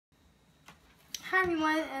Hi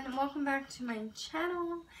everyone, and welcome back to my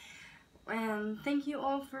channel, and thank you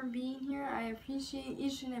all for being here. I appreciate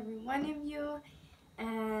each and every one of you,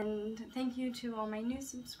 and thank you to all my new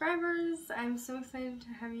subscribers. I'm so excited to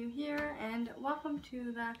have you here, and welcome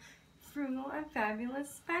to the Frugal and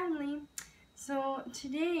Fabulous family. So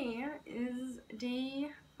today is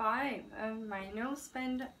day 5 of my no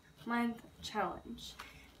spend month challenge,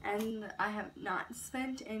 and I have not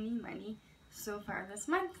spent any money so far this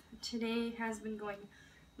month. Today has been going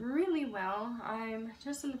really well. I'm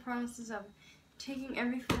just in the process of taking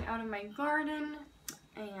everything out of my garden,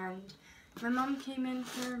 and my mom came in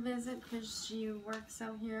for a visit because she works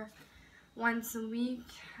out here once a week,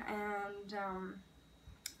 and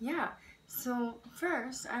yeah. So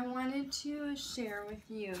first I wanted to share with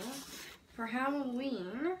you for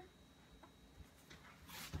Halloween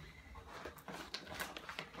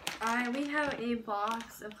we have a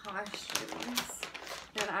box of costumes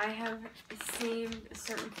that I have saved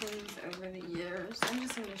certain things over the years. I'm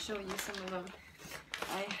just going to show you some of them.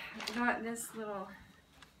 I got this little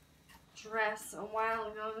dress a while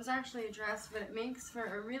ago. It was actually a dress, but it makes for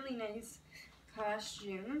a really nice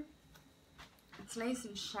costume. It's nice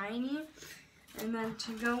and shiny. And then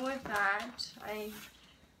to go with that,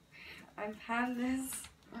 I've had this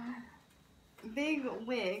big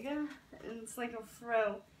wig. It's like a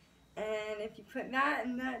fro. And if you put that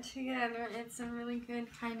and that together, it's a really good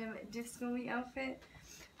kind of disco-y outfit.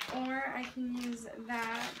 Or I can use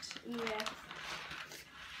that with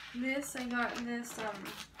this. I got this,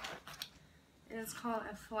 it's called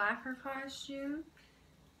a flapper costume.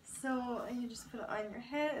 So you just put it on your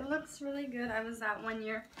head. It looks really good. I was that one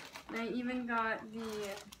year. And I even got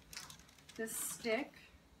the stick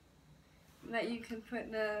that you can put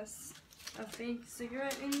a fake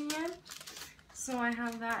cigarette in the end. So I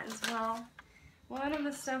have that as well. A lot of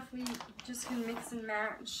the stuff we just can mix and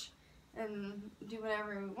match and do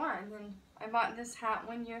whatever we want. And I bought this hat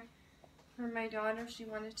one year for my daughter. She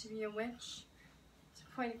wanted to be a witch. It's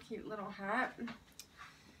quite a cute little hat.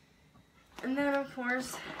 And then of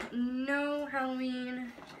course, no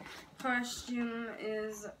Halloween costume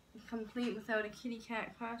is complete without a kitty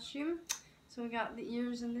cat costume. So we got the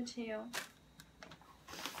ears and the tail.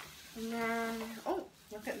 And then, oh,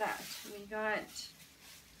 look at that. We got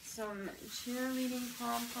some cheerleading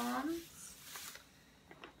pom-poms.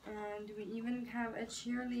 And we even have a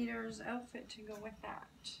cheerleader's outfit to go with that.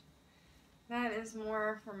 That is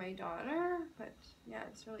more for my daughter, but yeah,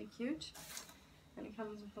 it's really cute. And it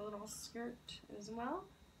comes with a little skirt as well.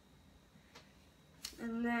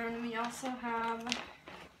 And then we also have,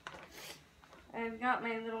 I've got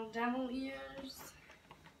my little devil ears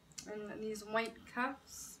and these white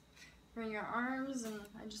cuffs for your arms, and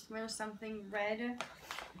I just wear something red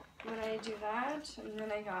when I do that. And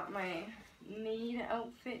then I got my maid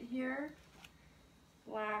outfit here,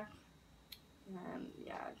 black, and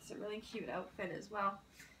yeah, it's a really cute outfit as well.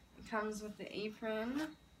 It comes with the apron,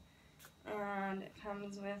 and it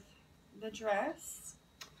comes with the dress,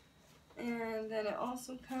 and then it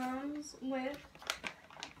also comes with,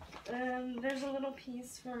 there's a little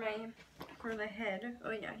piece for the head.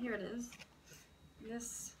 Oh yeah, here it is.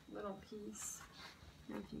 This little piece,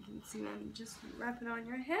 if you can see them, just wrap it on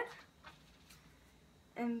your head.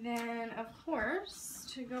 And then of course,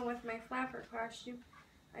 to go with my flapper costume,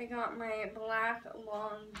 I got my black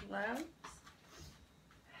long gloves.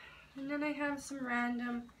 And then I have some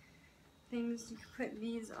random things. You can put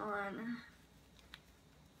these on.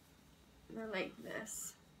 They're like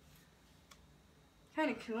this.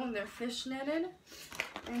 Kind of cool. They're fishnetted.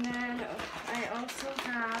 And then I also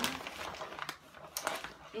have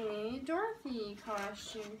a Dorothy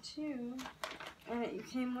costume too, and it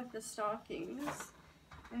came with the stockings.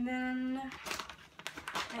 And then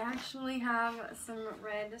I actually have some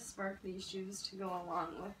red sparkly shoes to go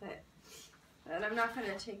along with it, but I'm not going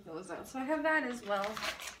to take those out, so I have that as well.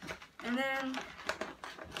 And then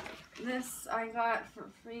this I got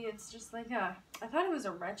for free. It's just like I thought it was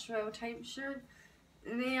a retro type shirt.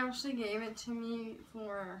 They actually gave it to me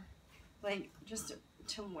for like just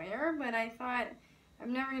to wear, but I thought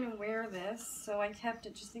I'm never going to wear this, so I kept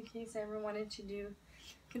it just in case I ever wanted to do.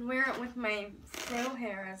 Could wear it with my fro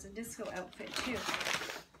hair as a disco outfit too.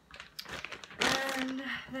 And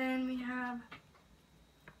then we have,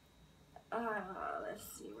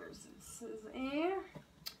 let's see, where's this? This is a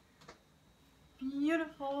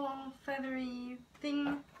beautiful feathery thing.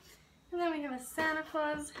 And then we have a Santa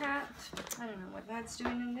Claus hat. I don't know what that's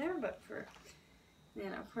doing in there, but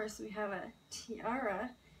then of course we have a tiara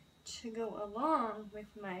to go along with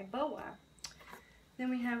my boa.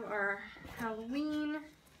 Then we have our Halloween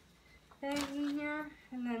bag in here,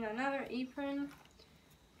 and then another apron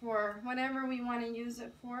for whatever we want to use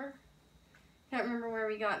it for. Can't remember where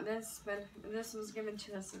we got this, but this was given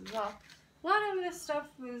to us as well. A lot of this stuff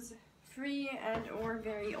was free and or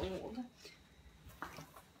very old.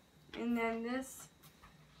 And then this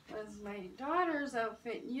was my daughter's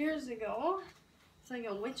outfit years ago. It's like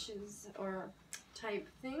a witch's or type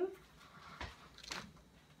thing.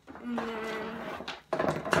 And then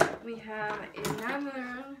we have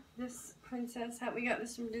another, this princess hat. We got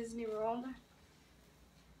this from Disney World.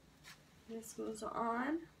 This goes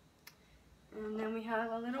on. And then we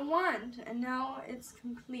have a little wand. And now it's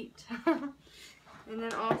complete. And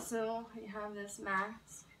then also we have this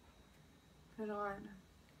mask. Put on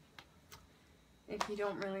if you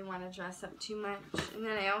don't really want to dress up too much. And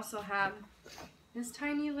then I also have this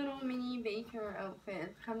tiny little mini baker outfit.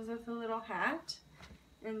 It comes with a little hat.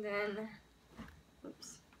 And then,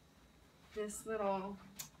 oops, this little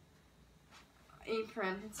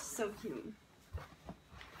apron. It's so cute.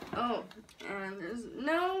 Oh, and there's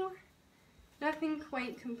nothing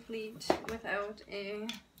quite complete without a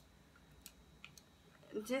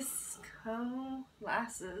disco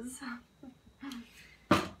glasses.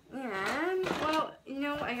 And, well, you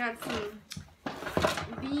know, I got some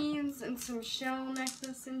beads and some shell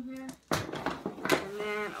necklace in here. And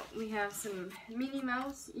then we have some Minnie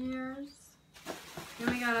Mouse ears.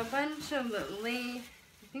 Then we got a bunch of I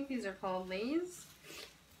think these are called lays,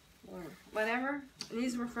 or whatever.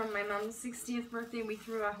 These were from my mom's 60th birthday. We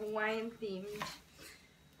threw a Hawaiian themed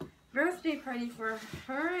birthday party for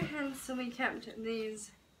her, and so we kept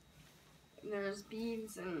these. There's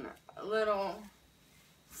beads and a little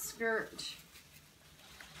skirt.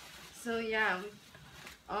 So yeah,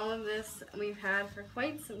 all of this we've had for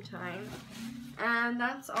quite some time, and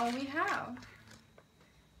that's all we have.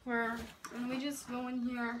 And we just go in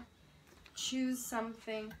here, choose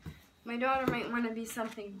something. My daughter might want to be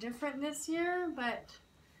something different this year, but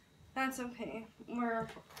that's okay.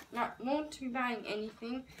 Won't be buying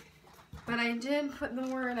anything, but I did put the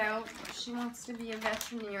word out. She wants to be a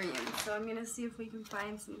veterinarian, so I'm gonna see if we can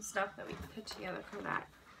find some stuff that we can put together for that.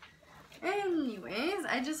 Anyways,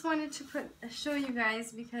 I just wanted to show you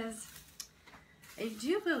guys because I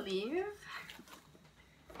do believe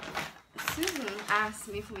Susan asked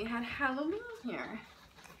me if we had Halloween here.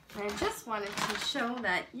 And I just wanted to show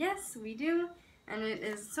that yes, we do, and it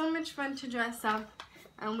is so much fun to dress up,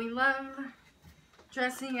 and we love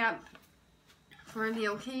dressing up for the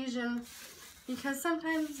occasion because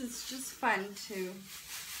sometimes it's just fun to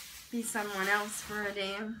be someone else for a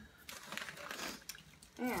day.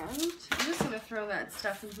 And I'm just going to throw that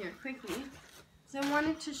stuff in here quickly. So I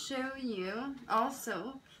wanted to show you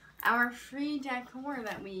also our free decor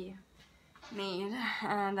that we made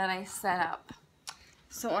and that I set up.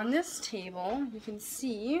 So on this table, you can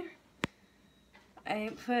see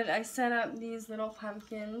I set up these little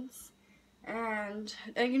pumpkins, and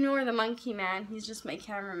ignore the monkey man, he's just my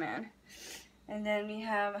cameraman. And then we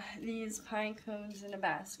have these pine cones in a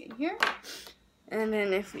basket here. And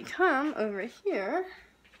then if we come over here,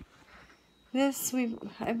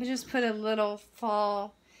 I just put a little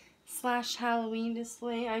fall / Halloween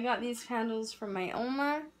display. I got these candles from my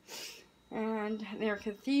Oma, and they're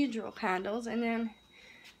cathedral candles. And then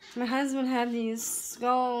my husband had these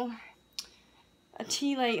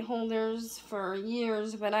tea light holders for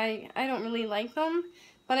years, but I don't really like them.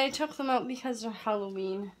 But I took them out because they're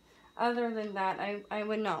Halloween. Other than that, I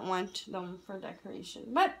would not want them for decoration.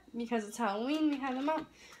 But because it's Halloween, we have them out.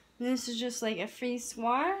 This is just like a free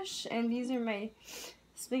squash, and these are my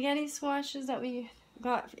spaghetti squashes that we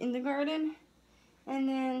got in the garden. And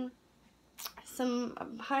then some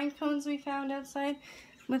pine cones we found outside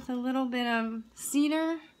with a little bit of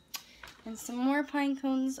cedar, and some more pine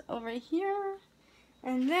cones over here.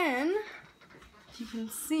 And then, you can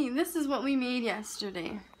see, this is what we made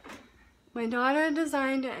yesterday. My daughter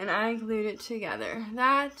designed it and I glued it together.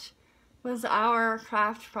 That was our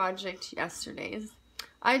craft project yesterday.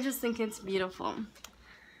 I just think it's beautiful.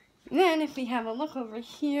 And then if we have a look over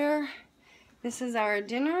here, this is our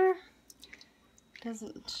dinner.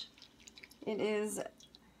 It is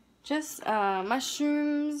just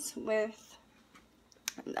mushrooms with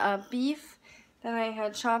beef that I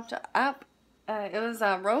had chopped up. It was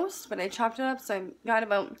a roast, but I chopped it up, so I got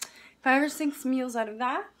about 5 or 6 meals out of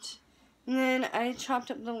that. And then I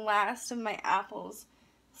chopped up the last of my apples.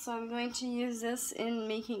 So I'm going to use this in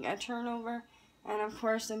making a turnover. And of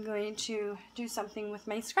course I'm going to do something with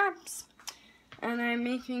my scraps. And I'm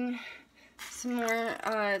making some more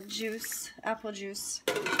apple juice.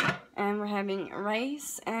 And we're having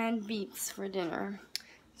rice and beets for dinner.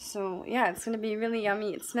 So yeah, it's going to be really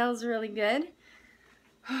yummy. It smells really good.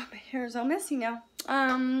 Oh, my hair is all messy now.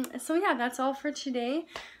 So yeah, that's all for today.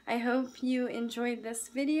 I hope you enjoyed this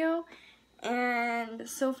video. And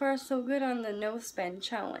so far, so good on the no spend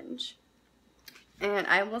challenge. And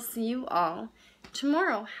I will see you all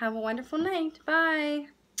tomorrow. Have a wonderful night. Bye.